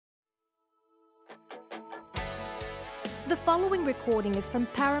The following recording is from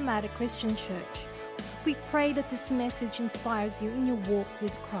Parramatta Christian Church. We pray that this message inspires you in your walk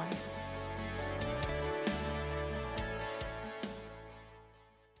with Christ.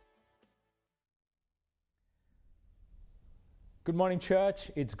 Good morning,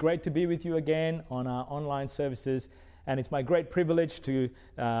 church. It's great to be with you again on our online services, and it's my great privilege to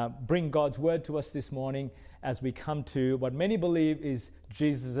bring God's word to us this morning as we come to what many believe is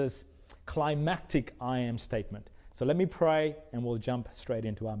Jesus' climactic I am statement. So let me pray and we'll jump straight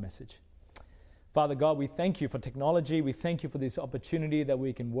into our message. Father God, we thank you for technology. We thank you for this opportunity that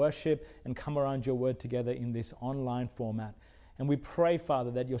we can worship and come around your word together in this online format. And we pray,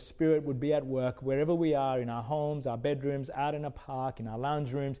 Father, that your Spirit would be at work wherever we are, in our homes, our bedrooms, out in a park, in our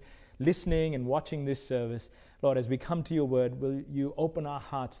lounge rooms, listening and watching this service. Lord, as we come to your word, will you open our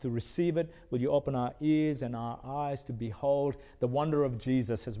hearts to receive it? Will you open our ears and our eyes to behold the wonder of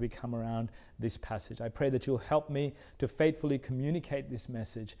Jesus as we come around this passage? I pray that you'll help me to faithfully communicate this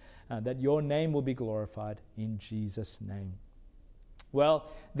message, that your name will be glorified in Jesus' name. Well,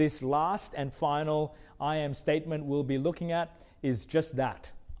 this last and final I am statement we'll be looking at is just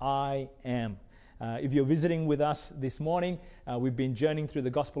that, I am. If you're visiting with us this morning, we've been journeying through the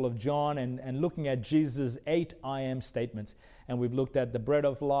Gospel of John and looking at Jesus' 8 I am statements. And we've looked at the bread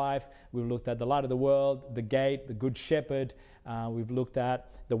of life, we've looked at the light of the world, the gate, the good shepherd, we've looked at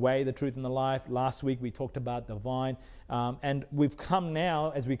the way, the truth, and the life. Last week we talked about the vine. And we've come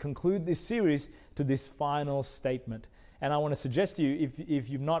now, as we conclude this series, to this final statement. And I want to suggest to you, if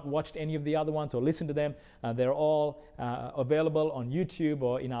you've not watched any of the other ones or listened to them, they're all available on YouTube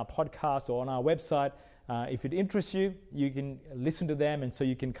or in our podcast or on our website. If it interests you, you can listen to them, and so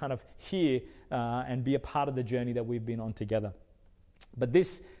you can kind of hear and be a part of the journey that we've been on together. But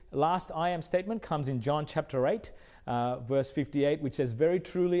this last I am statement comes in John chapter 8, verse 58, which says, "Very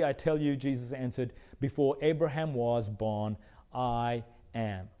truly I tell you," Jesus answered, "before Abraham was born, I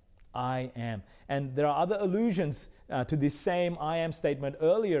am. I am." And there are other allusions to this same I am statement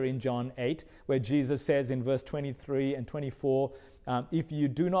earlier in John 8, where Jesus says in verse 23 and 24, "If you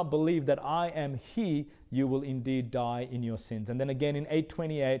do not believe that I am He, you will indeed die in your sins." And then again in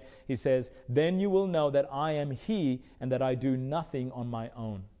 8:28, he says, "Then you will know that I am He, and that I do nothing on my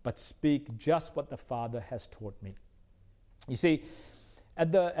own, but speak just what the Father has taught me." You see,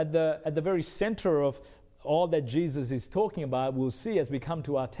 at the very center of all that Jesus is talking about, we'll see as we come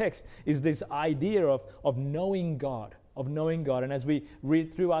to our text, is this idea of knowing God, And as we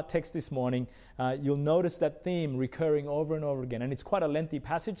read through our text this morning, you'll notice that theme recurring over and over again. And it's quite a lengthy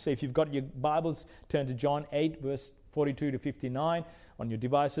passage, so if you've got your Bibles, turn to John 8, verse 42 to 59 on your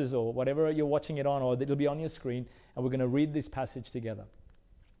devices or whatever you're watching it on, or it'll be on your screen, and we're going to read this passage together.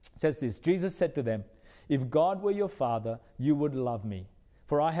 It says this, "Jesus said to them, 'If God were your Father, you would love me,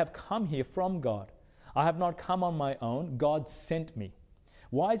 for I have come here from God. I have not come on my own. God sent me.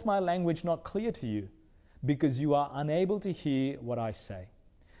 Why is my language not clear to you? Because you are unable to hear what I say.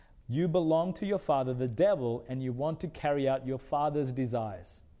 You belong to your father, the devil, and you want to carry out your father's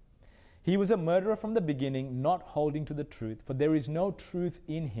desires. He was a murderer from the beginning, not holding to the truth, for there is no truth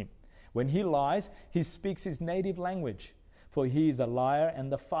in him. When he lies, he speaks his native language, for he is a liar and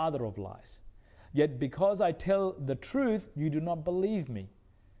the father of lies. Yet because I tell the truth, you do not believe me.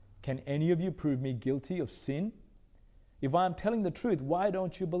 Can any of you prove me guilty of sin? If I am telling the truth, why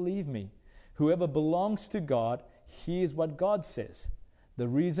don't you believe me? Whoever belongs to God hears what God says. The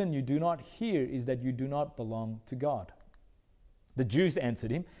reason you do not hear is that you do not belong to God." The Jews answered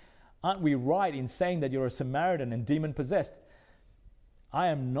him, "Aren't we right in saying that you're a Samaritan and demon-possessed?" "I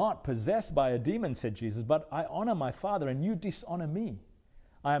am not possessed by a demon," said Jesus, "but I honor my Father and you dishonor me.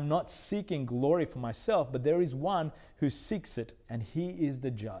 I am not seeking glory for myself, but there is one who seeks it, and he is the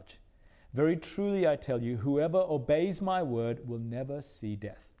judge. Very truly I tell you, whoever obeys my word will never see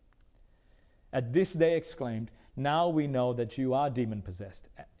death." At this they exclaimed, "Now we know that you are demon-possessed.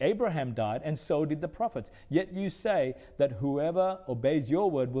 Abraham died, and so did the prophets. Yet you say that whoever obeys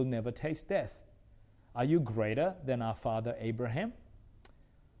your word will never taste death. Are you greater than our father Abraham?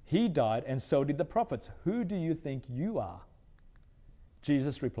 He died, and so did the prophets. Who do you think you are?"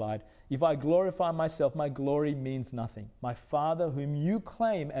 Jesus replied, "If I glorify myself, my glory means nothing. My Father, whom you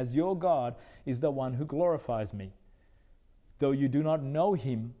claim as your God, is the one who glorifies me. Though you do not know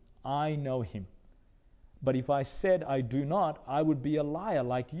him, I know him. But if I said I do not, I would be a liar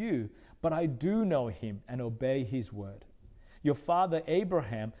like you. But I do know him and obey his word. Your father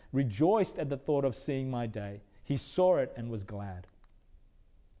Abraham rejoiced at the thought of seeing my day. He saw it and was glad."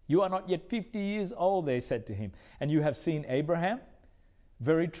 "You are not yet 50 years old," they said to him, "and you have seen Abraham?"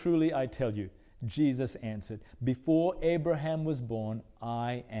 "Very truly I tell you," Jesus answered, "before Abraham was born,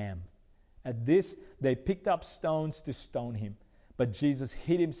 I am. At this, they picked up stones to stone him, but Jesus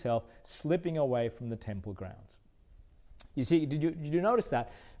hid himself, slipping away from the temple grounds. You see, did you notice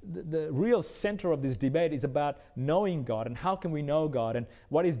that? The real center of this debate is about knowing God and how can we know God and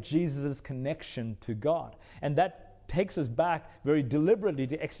what is Jesus' connection to God. And that takes us back very deliberately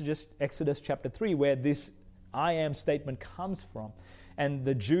to Exodus chapter 3, where this I am statement comes from. And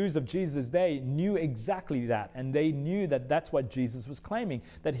the Jews of Jesus' day knew exactly that. And they knew that that's what Jesus was claiming,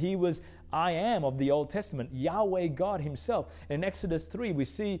 that he was I am of the Old Testament, Yahweh God himself. In Exodus 3, we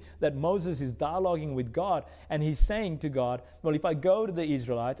see that Moses is dialoguing with God, and he's saying to God, well, if I go to the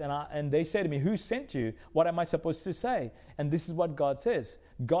Israelites and they say to me, who sent you? What am I supposed to say? And this is what God says.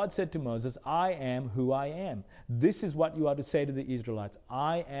 God said to Moses, I am who I am. This is what you are to say to the Israelites.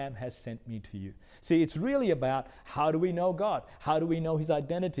 I am has sent me to you. See, it's really about how do we know God? How do we know his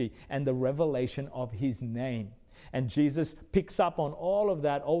identity and the revelation of his name? And Jesus picks up on all of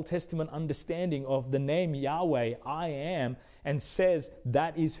that Old Testament understanding of the name Yahweh, I am, and says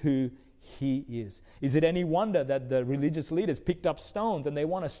that is who he is. Is it any wonder that the religious leaders picked up stones and they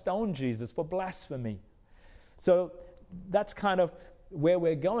want to stone Jesus for blasphemy? So that's kind of where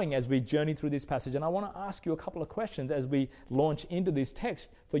we're going as we journey through this passage. And I want to ask you a couple of questions as we launch into this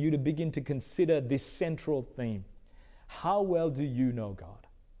text for you to begin to consider this central theme. How well do you know God?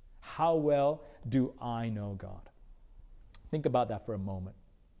 How well do I know God? Think about that for a moment.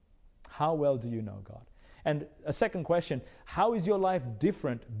 How well do you know God? And a second question, how is your life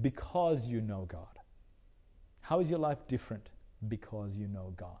different because you know God? How is your life different because you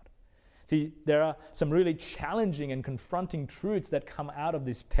know God? See, there are some really challenging and confronting truths that come out of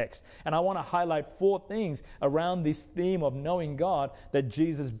this text. And I want to highlight 4 things around this theme of knowing God that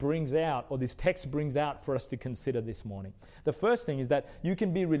Jesus brings out, or this text brings out for us to consider this morning. The first thing is that you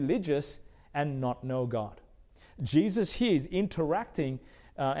can be religious and not know God. Jesus here is interacting,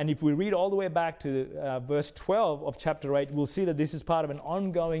 and if we read all the way back to verse 12 of chapter 8, we'll see that this is part of an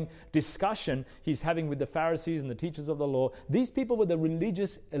ongoing discussion he's having with the Pharisees and the teachers of the law. These people were the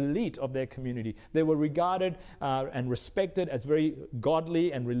religious elite of their community. They were regarded and respected as very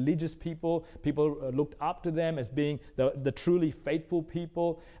godly and religious people. People looked up to them as being the truly faithful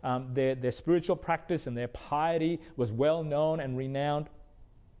people. Their spiritual practice and their piety was well known and renowned.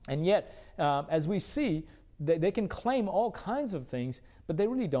 And yet, as we see, they can claim all kinds of things, but they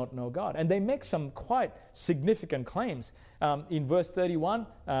really don't know God. And they make some quite significant claims. In verse 31,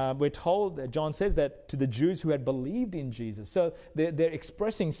 we're told that John says that to the Jews who had believed in Jesus. So they're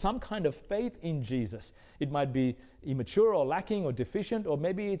expressing some kind of faith in Jesus. It might be immature or lacking or deficient, or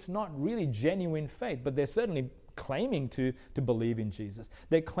maybe it's not really genuine faith, but they're certainly claiming to believe in Jesus.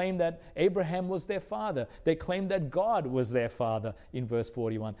 They claim that Abraham was their father. They claim that God was their father in verse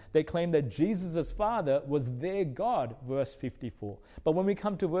 41. They claim that Jesus' father was their God, verse 54. But when we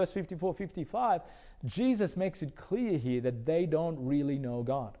come to verse 54, 55, Jesus makes it clear here that they don't really know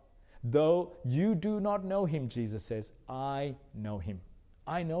God. Though you do not know him, Jesus says, I know him.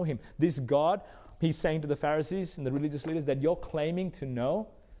 I know him. This God, he's saying to the Pharisees and the religious leaders that you're claiming to know,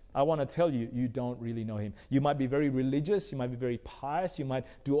 I want to tell you, you don't really know him. You might be very religious, you might be very pious, you might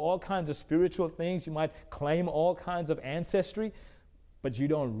do all kinds of spiritual things, you might claim all kinds of ancestry, but you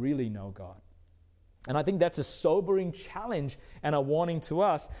don't really know God. And I think that's a sobering challenge and a warning to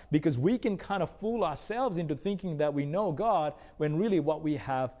us, because we can kind of fool ourselves into thinking that we know God when really what we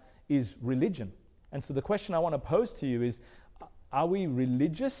have is religion. And so the question I want to pose to you is, are we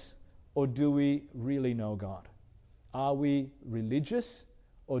religious or do we really know God? Are we religious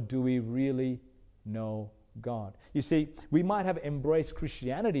or do we really know God? You see, we might have embraced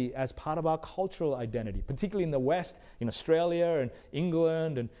Christianity as part of our cultural identity, particularly in the West, in Australia and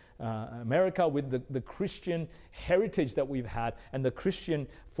England and America, with the Christian heritage that we've had and the Christian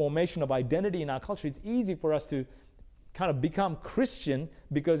formation of identity in our culture. It's easy for us to kind of become Christian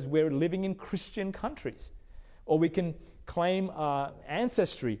because we're living in Christian countries. Or we can claim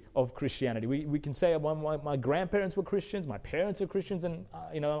ancestry of Christianity. We can say, well, my grandparents were Christians, my parents are Christians, and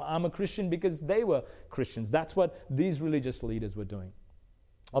I'm a Christian because they were Christians. That's what these religious leaders were doing.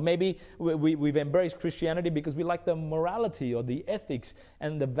 Or maybe we've embraced Christianity because we like the morality or the ethics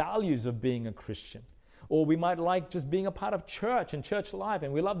and the values of being a Christian. Or we might like just being a part of church and church life,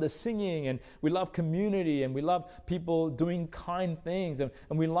 and we love the singing, and we love community, and we love people doing kind things, and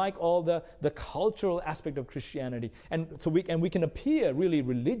we like all the cultural aspect of Christianity. And so we can appear really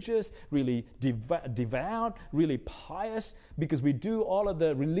religious, really devout, really pious, because we do all of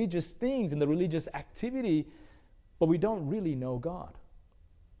the religious things and the religious activity, but we don't really know God.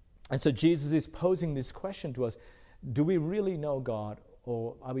 And so Jesus is posing this question to us: do we really know God?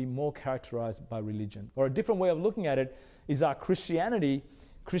 Or are we more characterized by religion? Or a different way of looking at it is, our Christianity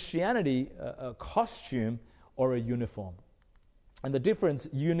Christianity a costume or a uniform? And the difference,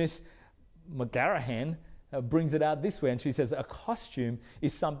 Eunice McGarahan brings it out this way, and she says a costume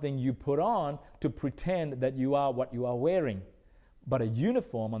is something you put on to pretend that you are what you are wearing. But a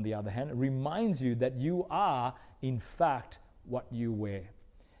uniform, on the other hand, reminds you that you are, in fact, what you wear.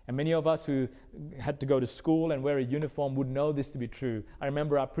 And many of us who had to go to school and wear a uniform would know this to be true. I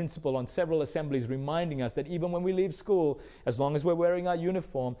remember our principal on several assemblies reminding us that even when we leave school, as long as we're wearing our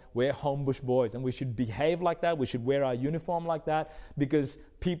uniform, we're Homebush boys. And we should behave like that. We should wear our uniform like that because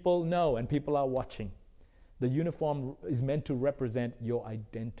people know and people are watching. The uniform is meant to represent your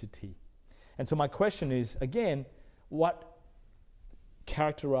identity. And so my question is, again, what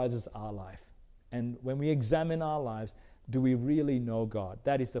characterizes our life? And when we examine our lives, do we really know God?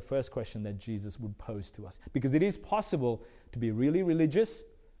 That is the first question that Jesus would pose to us. Because it is possible to be really religious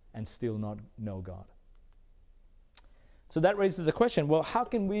and still not know God. So that raises the question, well, how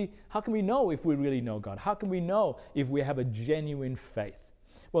can we know if we really know God? How can we know if we have a genuine faith?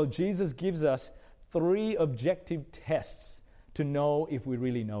 Well, Jesus gives us 3 objective tests to know if we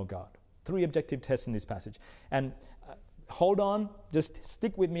really know God. 3 objective tests in this passage. And hold on, just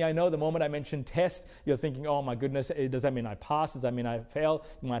stick with me. I know the moment I mention test, you're thinking, oh my goodness, does that mean I pass? Does that mean I fail?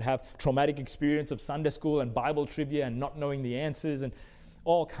 You might have traumatic experience of Sunday school and Bible trivia and not knowing the answers and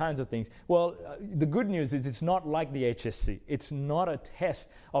all kinds of things. Well, the good news is it's not like the HSC. It's not a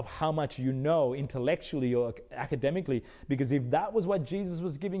test of how much you know intellectually or academically, because if that was what Jesus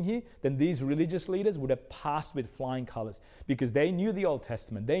was giving here, then these religious leaders would have passed with flying colors, because they knew the Old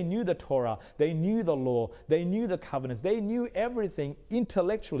Testament, they knew the Torah, they knew the law, they knew the covenants, they knew everything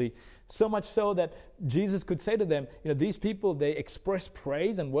intellectually. So much so that Jesus could say to them, these people, they express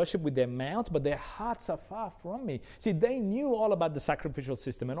praise and worship with their mouths, but their hearts are far from me. See, they knew all about the sacrificial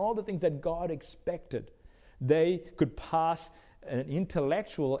system and all the things that God expected. They could pass an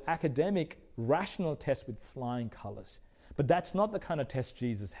intellectual, academic, rational test with flying colors. But that's not the kind of test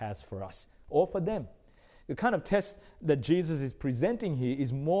Jesus has for us or for them. The kind of test that Jesus is presenting here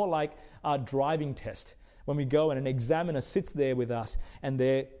is more like our driving test. When we go and an examiner sits there with us and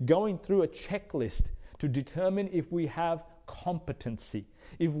they're going through a checklist to determine if we have competency,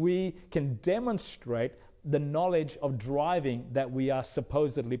 if we can demonstrate the knowledge of driving that we are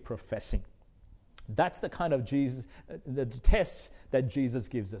supposedly professing. That's the kind of the tests that Jesus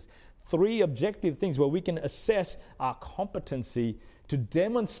gives us. 3 objective things where we can assess our competency to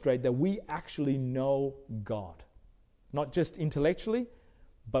demonstrate that we actually know God. Not just intellectually,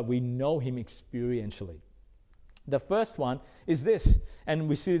 but we know Him experientially. The first one is this, and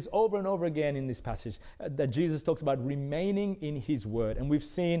we see this over and over again in this passage, that Jesus talks about remaining in His Word. And we've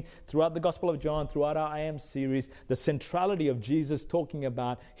seen throughout the Gospel of John, throughout our I Am series, the centrality of Jesus talking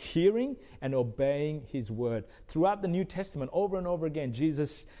about hearing and obeying His Word. Throughout the New Testament, over and over again,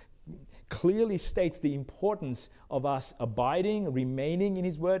 Jesus clearly states the importance of us abiding, remaining in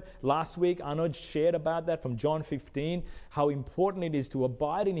His Word. Last week, Anuj shared about that from John 15, how important it is to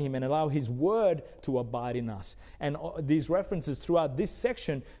abide in Him and allow His Word to abide in us. And these references throughout this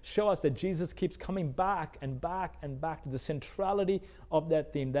section show us that Jesus keeps coming back and back and back to the centrality of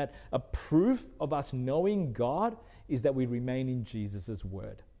that theme, that a proof of us knowing God is that we remain in Jesus'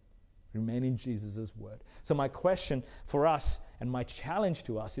 Word. Remain in Jesus' Word. So my question for us and my challenge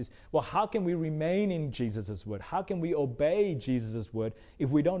to us is, well, how can we remain in Jesus' Word? How can we obey Jesus' Word if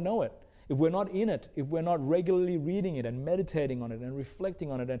we don't know it? If we're not in it, if we're not regularly reading it and meditating on it and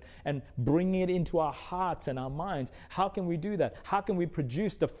reflecting on it and bringing it into our hearts and our minds, how can we do that? How can we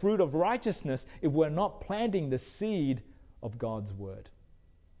produce the fruit of righteousness if we're not planting the seed of God's Word?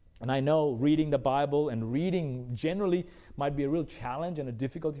 And I know reading the Bible and reading generally might be a real challenge and a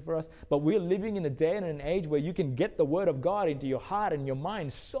difficulty for us, but we're living in a day and an age where you can get the Word of God into your heart and your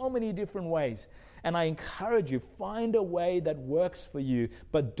mind so many different ways. And I encourage you, find a way that works for you,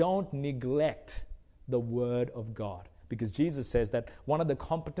 but don't neglect the Word of God. Because Jesus says that one of the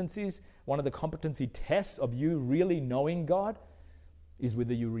competency tests of you really knowing God is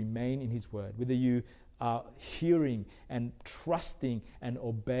whether you remain in His Word, whether you are hearing and trusting and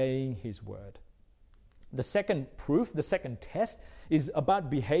obeying His Word. The second proof, the second test, is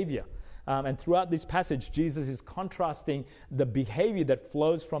about behavior. And throughout this passage, Jesus is contrasting the behavior that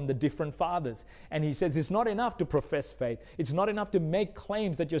flows from the different fathers. And He says it's not enough to profess faith. It's not enough to make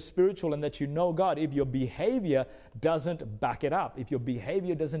claims that you're spiritual and that you know God if your behavior doesn't back it up, if your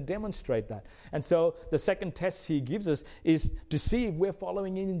behavior doesn't demonstrate that. And so the second test He gives us is to see if we're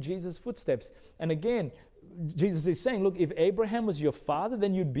following in Jesus' footsteps. And again, Jesus is saying, look, if Abraham was your father,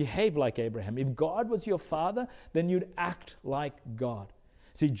 then you'd behave like Abraham. If God was your father, then you'd act like God.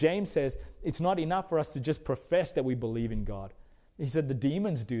 See, James says it's not enough for us to just profess that we believe in God, He said the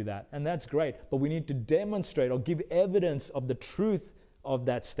demons do that, and that's great. But we need to demonstrate or give evidence of the truth of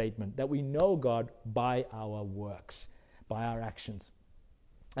that statement, that we know God by our works, by our actions.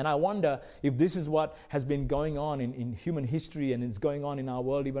 And I wonder if this is what has been going on in human history and is going on in our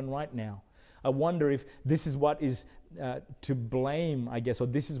world even right now. I wonder if this is what is to blame, I guess, or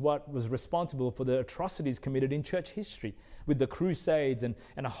this is what was responsible for the atrocities committed in church history with the Crusades and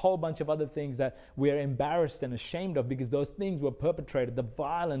a whole bunch of other things that we are embarrassed and ashamed of because those things were perpetrated. The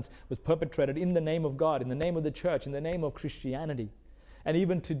violence was perpetrated in the name of God, in the name of the church, in the name of Christianity. And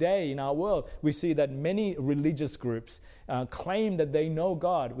even today in our world, we see that many religious groups claim that they know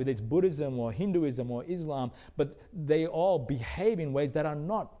God, whether it's Buddhism or Hinduism or Islam, but they all behave in ways that are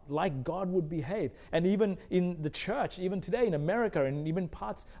not like God would behave. And even in the church, even today in America and even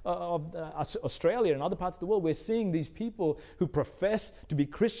parts of Australia and other parts of the world, we're seeing these people who profess to be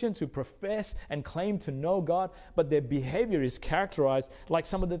Christians, who profess and claim to know God, but their behavior is characterized like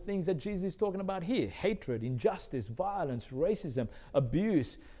some of the things that Jesus is talking about here: hatred, injustice, violence, racism,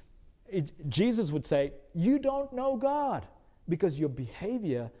 abuse. Jesus would say, you don't know God because your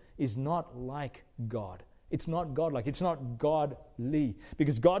behavior is not like God. It's not godlike. It's not godly.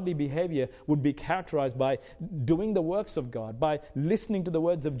 Because godly behavior would be characterized by doing the works of God, by listening to the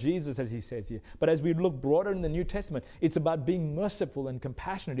words of Jesus, as he says here. But as we look broader in the New Testament, it's about being merciful and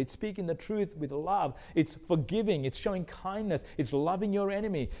compassionate. It's speaking the truth with love. It's forgiving. It's showing kindness. It's loving your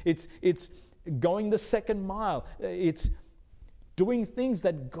enemy. It's going the second mile. It's doing things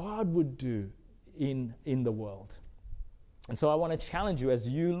that God would do in the world. And so I want to challenge you as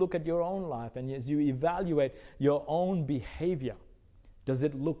you look at your own life and as you evaluate your own behavior. Does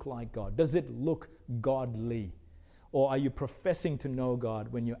it look like God? Does it look godly? Or are you professing to know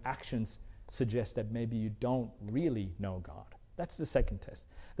God when your actions suggest that maybe you don't really know God? That's the second test.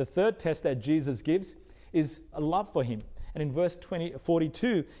 The third test that Jesus gives is a love for him. And in verse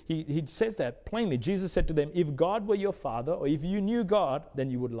 42, he says that plainly. Jesus said to them, if God were your Father, or if you knew God,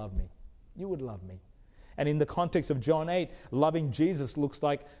 then you would love me. You would love me. And in the context of John 8, loving Jesus looks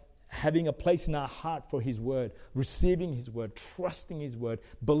like having a place in our heart for his word, receiving his word, trusting his word,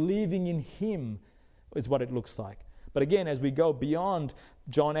 believing in him is what it looks like. But again, as we go beyond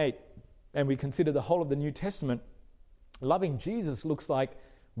John 8 and we consider the whole of the New Testament, loving Jesus looks like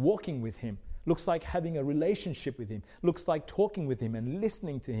walking with him, looks like having a relationship with him, looks like talking with him and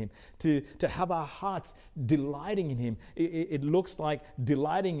listening to him, to have our hearts delighting in him. It looks like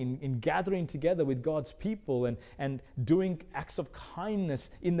delighting in gathering together with God's people and doing acts of kindness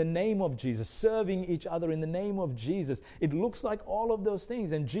in the name of Jesus, serving each other in the name of Jesus. It looks like all of those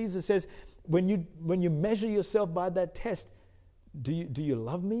things. And Jesus says, when you measure yourself by that test, do you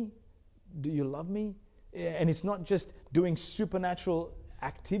love me? Do you love me? And it's not just doing supernatural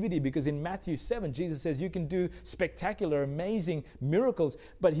activity, because in Matthew 7, Jesus says you can do spectacular, amazing miracles,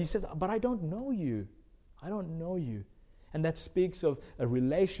 but he says, but I don't know you. I don't know you. And that speaks of a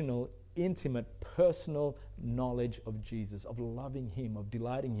relational, intimate, personal knowledge of Jesus, of loving him, of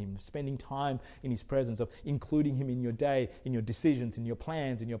delighting him, spending time in his presence, of including him in your day, in your decisions, in your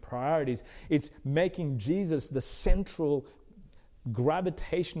plans, in your priorities. It's making Jesus the central,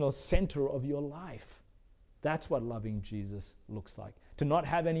 gravitational center of your life. That's what loving Jesus looks like. To not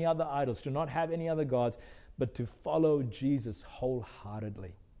have any other idols, to not have any other gods, but to follow Jesus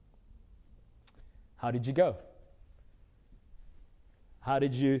wholeheartedly. How did you go? How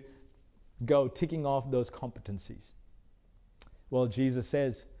did you go ticking off those competencies? Well, Jesus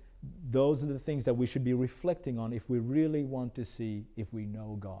says those are the things that we should be reflecting on if we really want to see if we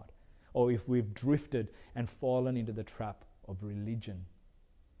know God, or if we've drifted and fallen into the trap of religion.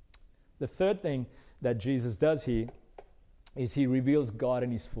 The third thing that Jesus does here is he reveals God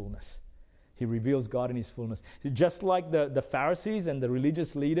in his fullness. He reveals God in his fullness. Just like the Pharisees and the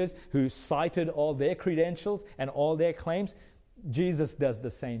religious leaders who cited all their credentials and all their claims, Jesus does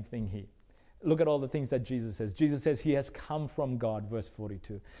the same thing here. Look at all the things that Jesus says. Jesus says he has come from God, verse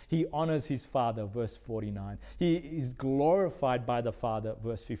 42. He honors his Father, verse 49. He is glorified by the Father,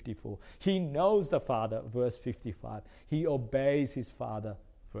 verse 54. He knows the Father, verse 55. He obeys his Father,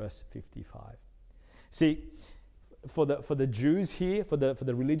 verse 55. See, for the Jews here, for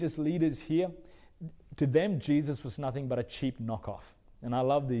the religious leaders here, to them Jesus was nothing but a cheap knockoff. And I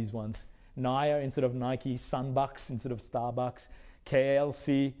love these ones. Naya instead of Nike, Sunbucks instead of Starbucks,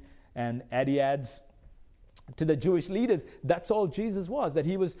 KLC and Adidas. To the Jewish leaders, that's all Jesus was, that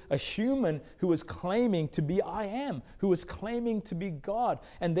he was a human who was claiming to be I am, who was claiming to be God.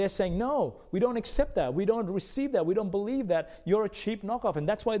 And they're saying, no, we don't accept that. We don't receive that. We don't believe that. You're a cheap knockoff. And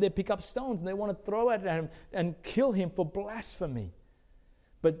that's why they pick up stones and they want to throw it at him and kill him for blasphemy.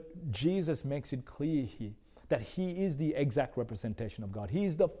 But Jesus makes it clear here that he is the exact representation of God. He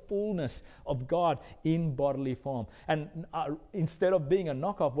is the fullness of God in bodily form. And instead of being a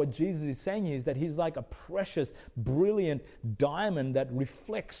knockoff, what Jesus is saying is that he's like a precious, brilliant diamond that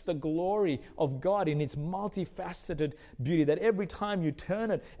reflects the glory of God in its multifaceted beauty, that every time you turn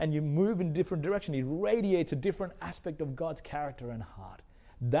it and you move in a different direction, it radiates a different aspect of God's character and heart.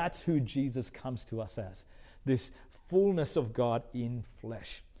 That's who Jesus comes to us as, this fullness of God in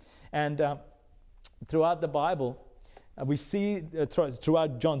flesh. And throughout the Bible, we see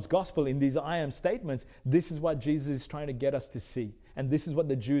throughout John's gospel in these I am statements, this is what Jesus is trying to get us to see. And this is what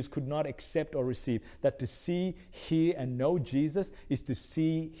the Jews could not accept or receive, that to see, hear, and know Jesus is to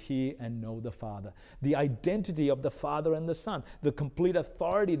see, hear, and know the Father. The identity of the Father and the Son, the complete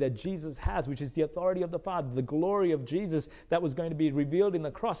authority that Jesus has, which is the authority of the Father, the glory of Jesus that was going to be revealed in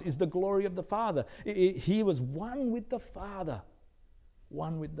the cross is the glory of the Father. He was one with the Father.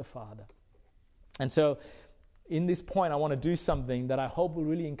 One with the Father. And so, in this point, I want to do something that I hope will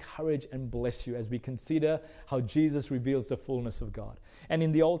really encourage and bless you as we consider how Jesus reveals the fullness of God. And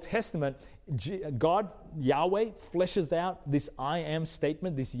in the Old Testament, God, Yahweh, fleshes out this I am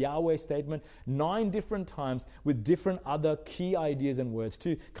statement, this Yahweh statement, 9 different times with different other key ideas and words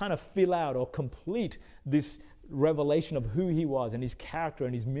to kind of fill out or complete this revelation of who he was and his character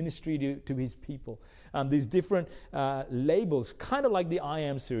and his ministry to his people. These different labels, kind of like the I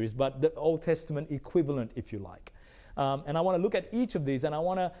Am series, but the Old Testament equivalent, if you like. And I want to look at each of these, and I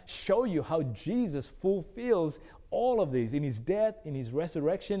want to show you how Jesus fulfills all of these in his death, in his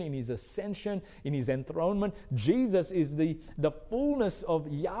resurrection, in his ascension, in his enthronement. Jesus is the fullness of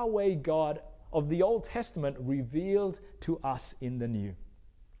Yahweh God of the Old Testament revealed to us in the New.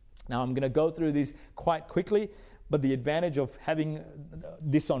 Now, I'm going to go through these quite quickly, but the advantage of having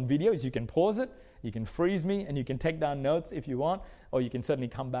this on video is you can pause it, you can freeze me, and you can take down notes if you want, or you can certainly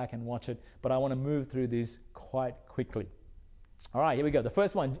come back and watch it. But I want to move through these quite quickly. All right, here we go. The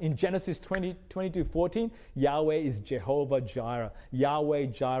first one, in Genesis 22:14, Yahweh is Jehovah Jireh. Yahweh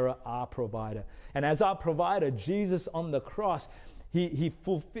Jireh, our provider. And as our provider, Jesus on the cross, he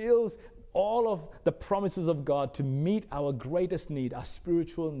fulfills all of the promises of God to meet our greatest need, our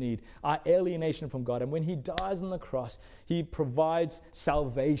spiritual need, our alienation from God. And when he dies on the cross, he provides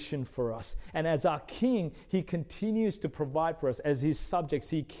salvation for us. And as our King, he continues to provide for us as his subjects.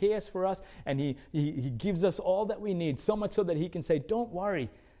 He cares for us, and he gives us all that we need, so much so that he can say, don't worry,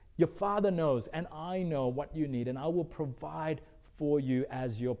 your Father knows, and I know what you need, and I will provide for you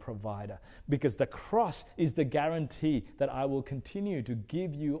as your provider, because the cross is the guarantee that I will continue to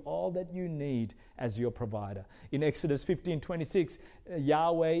give you all that you need as your provider. In Exodus 15:26,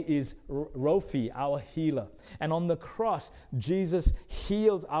 Yahweh is Rophi, our healer. And on the cross, Jesus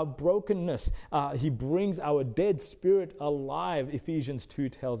heals our brokenness. He brings our dead spirit alive, Ephesians 2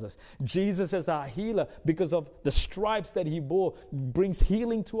 tells us. Jesus as our healer, because of the stripes that he bore, brings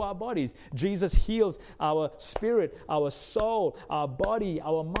healing to our bodies. Jesus heals our spirit, our soul, our body,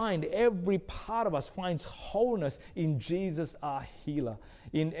 our mind. Every part of us finds wholeness in Jesus, our healer.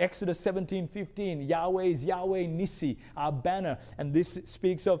 In Exodus 17:15, Yahweh is Yahweh Nissi, our banner. And this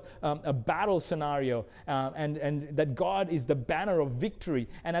speaks of a battle scenario and that God is the banner of victory.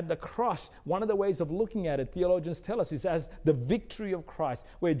 And at the cross, one of the ways of looking at it, theologians tell us, is as the victory of Christ,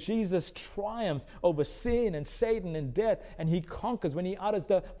 where Jesus triumphs over sin and Satan and death, and he conquers. When he utters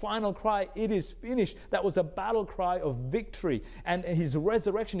the final cry, it is finished, that was a battle cry of victory. And his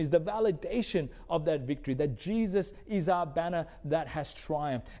resurrection is the validation of that victory, that Jesus is our banner that has triumphed.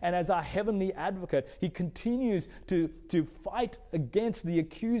 And as our heavenly advocate, he continues to fight against the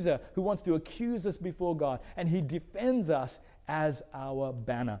accuser who wants to accuse us before God, and he defends us as our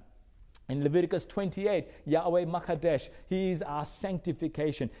banner. In Leviticus 28, Yahweh Makadesh, he is our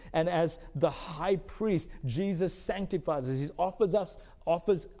sanctification. And as the high priest, Jesus sanctifies us. He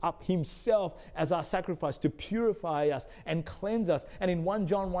offers up himself as our sacrifice to purify us and cleanse us. And in 1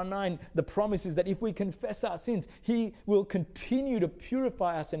 John 1:9, the promise is that if we confess our sins, he will continue to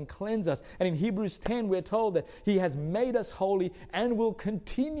purify us and cleanse us. And in Hebrews 10, we're told that he has made us holy and will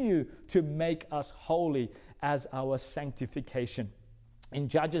continue to make us holy as our sanctification. In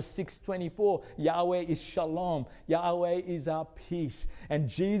Judges 6:24, Yahweh is Shalom. Yahweh is our peace. And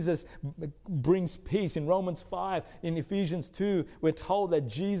Jesus brings peace. In Romans 5, in Ephesians 2, we're told that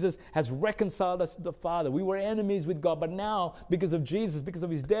Jesus has reconciled us to the Father. We were enemies with God, but now, because of Jesus, because of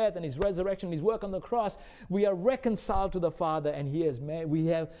his death and his resurrection and his work on the cross, we are reconciled to the Father, and he has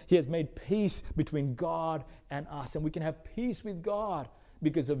made peace between God and us. And we can have peace with God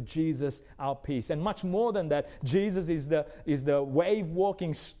because of Jesus, our peace. And much more than that, Jesus is the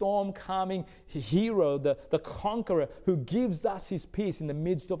wave-walking, storm-calming hero, the conqueror who gives us his peace in the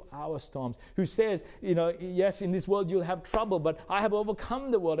midst of our storms, who says, yes, in this world you'll have trouble, but I have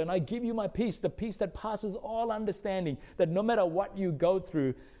overcome the world and I give you my peace, the peace that passes all understanding, that no matter what you go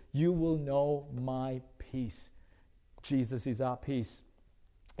through, you will know my peace. Jesus is our peace.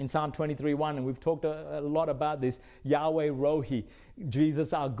 In Psalm 23:1, and we've talked a lot about this, Yahweh Rohi,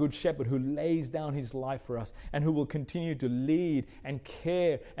 Jesus our good shepherd who lays down his life for us and who will continue to lead and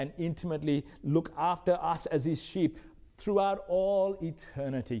care and intimately look after us as his sheep throughout all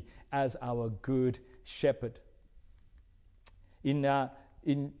eternity as our good shepherd. In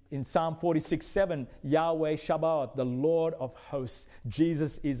Psalm 46:7, Yahweh Shabbat, the Lord of hosts.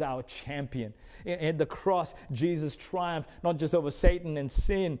 Jesus is our champion. At the cross, Jesus triumphed not just over Satan and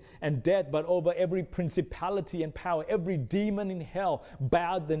sin and death, but over every principality and power. Every demon in hell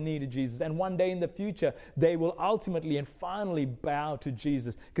bowed the knee to Jesus. And one day in the future, they will ultimately and finally bow to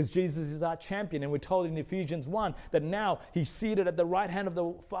Jesus, because Jesus is our champion. And we're told in Ephesians 1 that now he's seated at the right hand of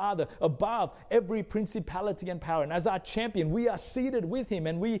the Father above every principality and power. And as our champion, we are seated with him,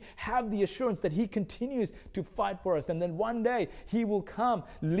 and we have the assurance that he continues to fight for us. And then one day he will come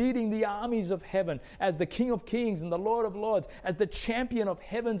leading the armies of heaven as the King of Kings and the Lord of Lords, as the champion of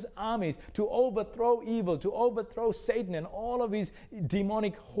heaven's armies, to overthrow evil, to overthrow Satan and all of his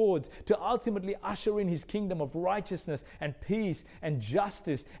demonic hordes, to ultimately usher in his kingdom of righteousness and peace and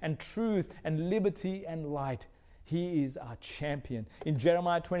justice and truth and liberty and light. He is our champion. In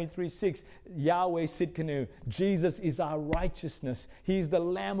Jeremiah 23:6, Yahweh Sidkenu, Jesus is our righteousness. He is the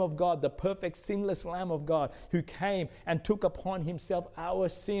Lamb of God, the perfect, sinless Lamb of God, who came and took upon himself our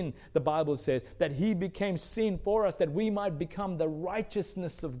sin. The Bible says that he became sin for us, that we might become the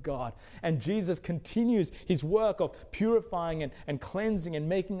righteousness of God. And Jesus continues his work of purifying and cleansing and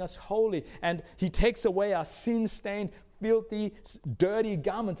making us holy. And he takes away our sin-stained, filthy, dirty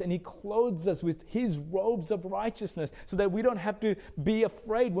garments, and he clothes us with his robes of righteousness, so that we don't have to be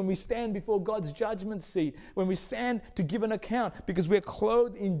afraid when we stand before God's judgment seat, when we stand to give an account, because we're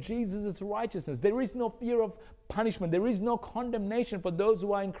clothed in Jesus' righteousness. There is no fear of punishment. There is no condemnation for those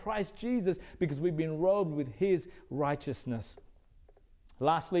who are in Christ Jesus, because we've been robed with his righteousness.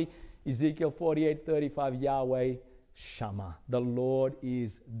 Lastly, Ezekiel 48:35, Yahweh Shammah, the Lord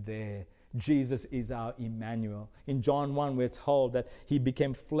is there. Jesus is our Emmanuel. In John 1, we're told that he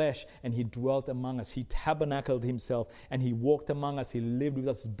became flesh and he dwelt among us. He tabernacled himself and he walked among us. He lived with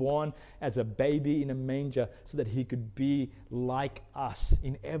us, born as a baby in a manger, so that he could be like us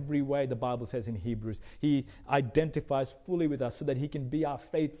in every way, the Bible says in Hebrews. He identifies fully with us so that he can be our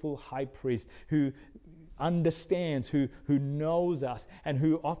faithful high priest who understands, who knows us, and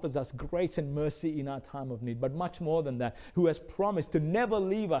who offers us grace and mercy in our time of need. But much more than that, who has promised to never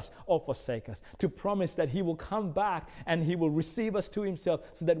leave us or forsake us, to promise that he will come back and he will receive us to himself,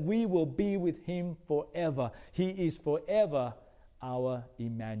 so that we will be with him forever. He is forever our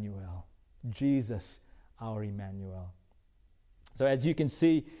Emmanuel. Jesus, our Emmanuel. So as you can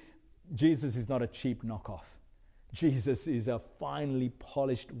see, Jesus is not a cheap knockoff. Jesus is a finely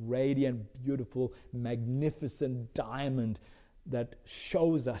polished, radiant, beautiful, magnificent diamond that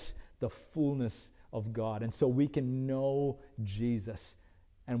shows us the fullness of God. And so we can know Jesus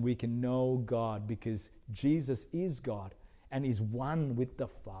and we can know God, because Jesus is God and is one with the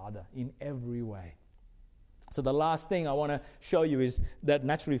Father in every way. So the last thing I want to show you is that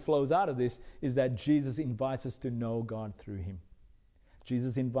naturally flows out of this is that Jesus invites us to know God through him.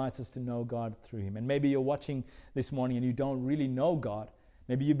 Jesus invites us to know God through him. And maybe you're watching this morning and you don't really know God.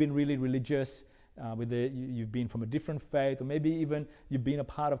 Maybe you've been really religious, you've been from a different faith, or maybe even you've been a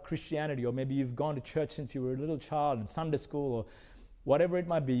part of Christianity, or maybe you've gone to church since you were a little child in Sunday school, or whatever it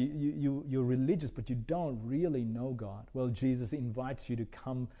might be. You're religious, but you don't really know God. Well, Jesus invites you to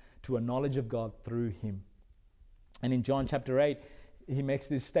come to a knowledge of God through him. And in John chapter 8, he makes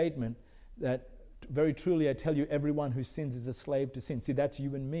this statement that, very truly, I tell you, everyone who sins is a slave to sin. See, that's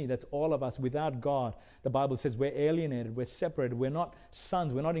you and me. That's all of us. Without God, the Bible says we're alienated, we're separated, we're not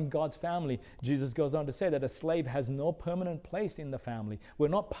sons, we're not in God's family. Jesus goes on to say that a slave has no permanent place in the family. We're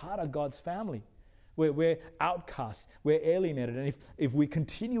not part of God's family. We're outcasts, we're alienated. And if we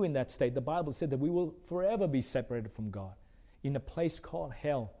continue in that state, the Bible said that we will forever be separated from God in a place called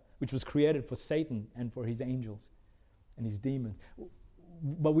hell, which was created for Satan and for his angels and his demons.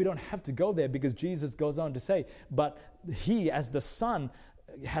 But we don't have to go there, because Jesus goes on to say, but he, as the Son,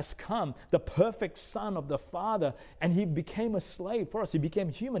 has come, the perfect Son of the Father, and he became a slave for us. He became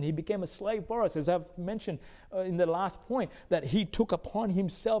human. He became a slave for us, as I've mentioned in the last point, that he took upon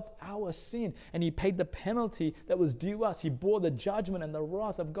himself our sin, and he paid the penalty that was due us. He bore the judgment and the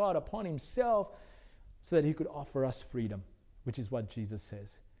wrath of God upon himself so that he could offer us freedom, which is what Jesus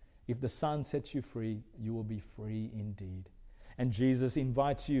says. If the Son sets you free, you will be free indeed. And Jesus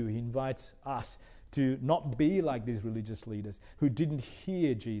invites you, he invites us to not be like these religious leaders who didn't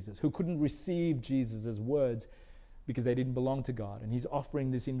hear Jesus, who couldn't receive Jesus' words because they didn't belong to God. And he's offering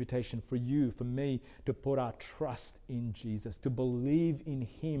this invitation for you, for me, to put our trust in Jesus, to believe in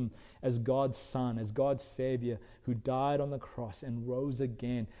him as God's Son, as God's Savior, who died on the cross and rose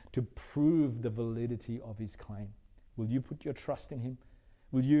again to prove the validity of his claim. Will you put your trust in him?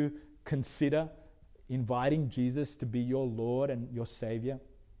 Will you consider inviting Jesus to be your Lord and your Savior?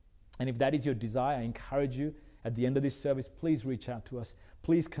 And if that is your desire, I encourage you at the end of this service, please reach out to us.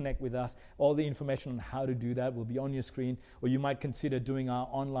 Please connect with us. All the information on how to do that will be on your screen. Or you might consider doing our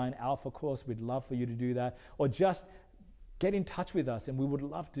online Alpha course. We'd love for you to do that. Or just get in touch with us, and we would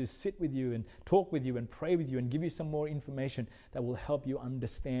love to sit with you and talk with you and pray with you and give you some more information that will help you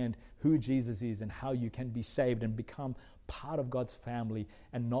understand who Jesus is and how you can be saved and become part of God's family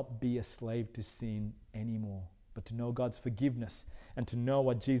and not be a slave to sin anymore, but to know God's forgiveness and to know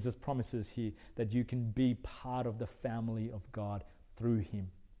what Jesus promises here, that you can be part of the family of God through him,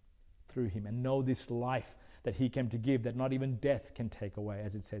 and know this life that he came to give, that not even death can take away,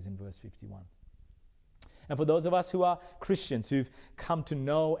 as it says in verse 51. And for those of us who are Christians, who've come to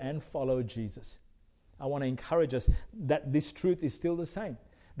know and follow Jesus, I want to encourage us that this truth is still the same,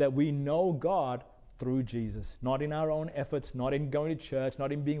 that we know God through Jesus, not in our own efforts, not in going to church,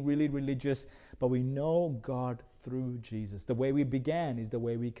 not in being really religious, but we know God through Jesus. The way we began is the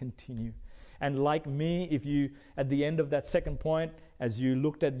way we continue. And like me, if you, at the end of that second point, as you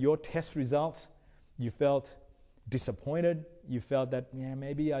looked at your test results, you felt disappointed, you felt that,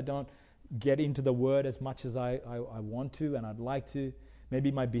 maybe I don't get into the Word as much as I want to and I'd like to.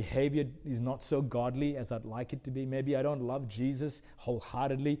 Maybe my behavior is not so godly as I'd like it to be. Maybe I don't love Jesus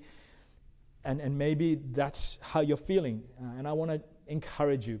wholeheartedly. And maybe that's how you're feeling. And I want to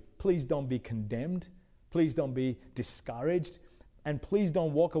encourage you. Please don't be condemned. Please don't be discouraged. And please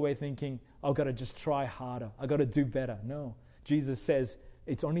don't walk away thinking, I've got to just try harder. I've got to do better. No. Jesus says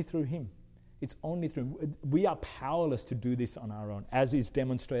it's only through him. It's only through him. We are powerless to do this on our own, as is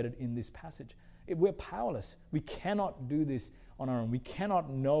demonstrated in this passage. We're powerless. We cannot do this on our own. We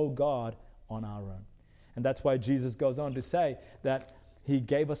cannot know God on our own. And that's why Jesus goes on to say that he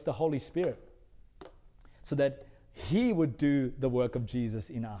gave us the Holy Spirit, so that he would do the work of Jesus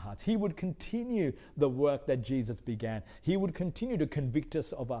in our hearts. He would continue the work that Jesus began. He would continue to convict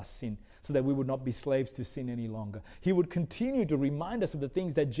us of our sin so that we would not be slaves to sin any longer. He would continue to remind us of the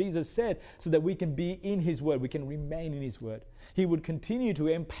things that Jesus said so that we can be in his word, we can remain in his word. He would continue to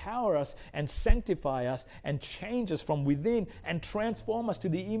empower us and sanctify us and change us from within and transform us to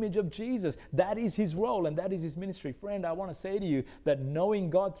the image of Jesus. That is his role and that is his ministry. Friend, I want to say to you that knowing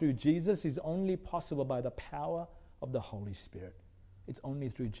God through Jesus is only possible by the power of the Holy Spirit. It's only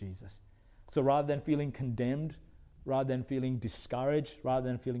through Jesus. So rather than feeling condemned, rather than feeling discouraged, rather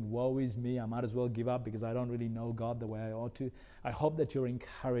than feeling, woe is me, I might as well give up because I don't really know God the way I ought to, I hope that you're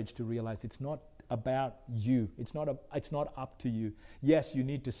encouraged to realize it's not about you. It's not up to you. Yes, you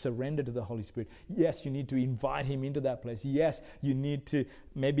need to surrender to the Holy Spirit. Yes, you need to invite him into that place. Yes, you need to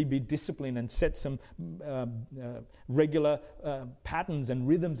maybe be disciplined and set some regular patterns and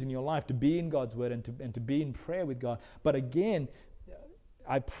rhythms in your life to be in God's word and to be in prayer with God. But again,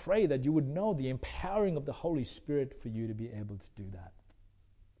 I pray that you would know the empowering of the Holy Spirit for you to be able to do that.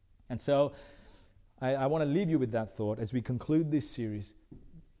 And so I want to leave you with that thought as we conclude this series.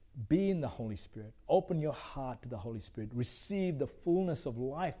 Be in the Holy Spirit. Open your heart to the Holy Spirit. Receive the fullness of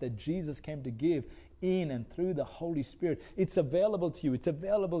life that Jesus came to give in and through the Holy Spirit. It's available to you. It's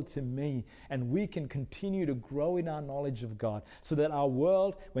available to me. And we can continue to grow in our knowledge of God so that our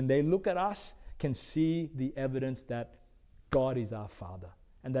world, when they look at us, can see the evidence that God is our Father,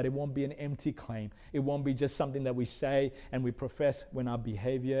 and that it won't be an empty claim. It won't be just something that we say and we profess when our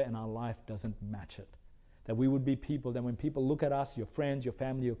behavior and our life doesn't match it. That we would be people that when people look at us, your friends, your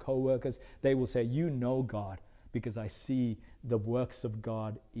family, your co-workers, they will say, you know God because I see the works of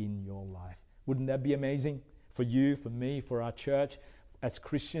God in your life. Wouldn't that be amazing for you, for me, for our church as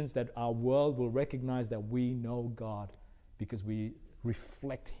Christians, that our world will recognize that we know God because we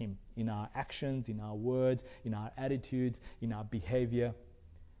reflect him in our actions, in our words, in our attitudes, in our behavior.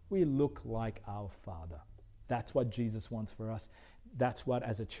 We look like our Father. That's what Jesus wants for us. That's what,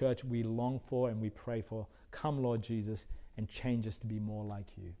 as a church, we long for and we pray for. Come, Lord Jesus, and and change us to be more like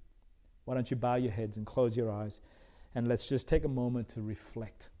you. Why don't you bow your heads and close your eyes, and let's just take a moment to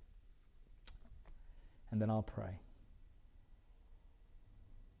reflect. And then I'll pray.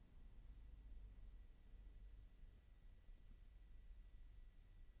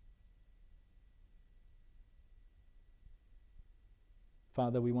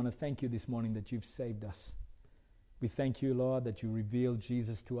 Father, we want to thank you this morning that you've saved us. We thank you, Lord, that you revealed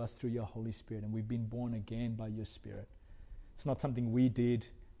Jesus to us through your Holy Spirit, and we've been born again by your Spirit. It's not something we did.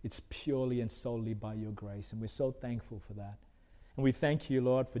 It's purely and solely by your grace, and we're so thankful for that. And we thank you,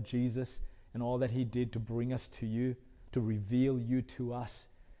 Lord, for Jesus and all that he did to bring us to you, to reveal you to us.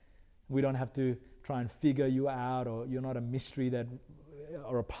 We don't have to try and figure you out, or you're not a mystery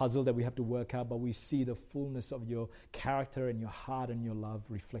or a puzzle that we have to work out, but we see the fullness of your character and your heart and your love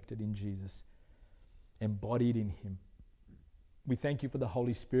reflected in Jesus, embodied in him. We thank you for the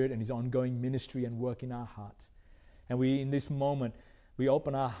Holy Spirit and his ongoing ministry and work in our hearts. And we, in this moment, we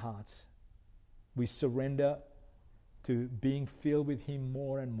open our hearts. We surrender to being filled with him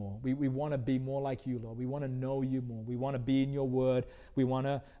more and more. We want to be more like you, Lord. We want to know you more. We want to be in your word. We want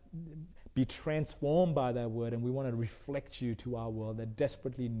to be transformed by that word, and we want to reflect you to our world that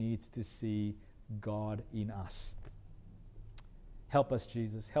desperately needs to see God in us. Help us,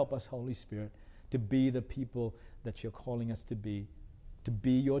 Jesus. Help us, Holy Spirit, to be the people that you're calling us to be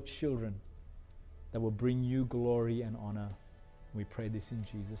your children that will bring you glory and honor. We pray this in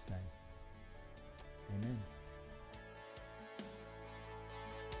Jesus' name. Amen.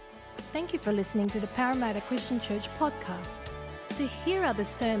 Thank you for listening to the Parramatta Christian Church podcast. To hear other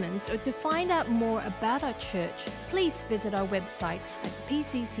sermons or to find out more about our church, please visit our website at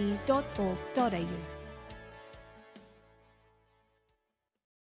pcc.org.au.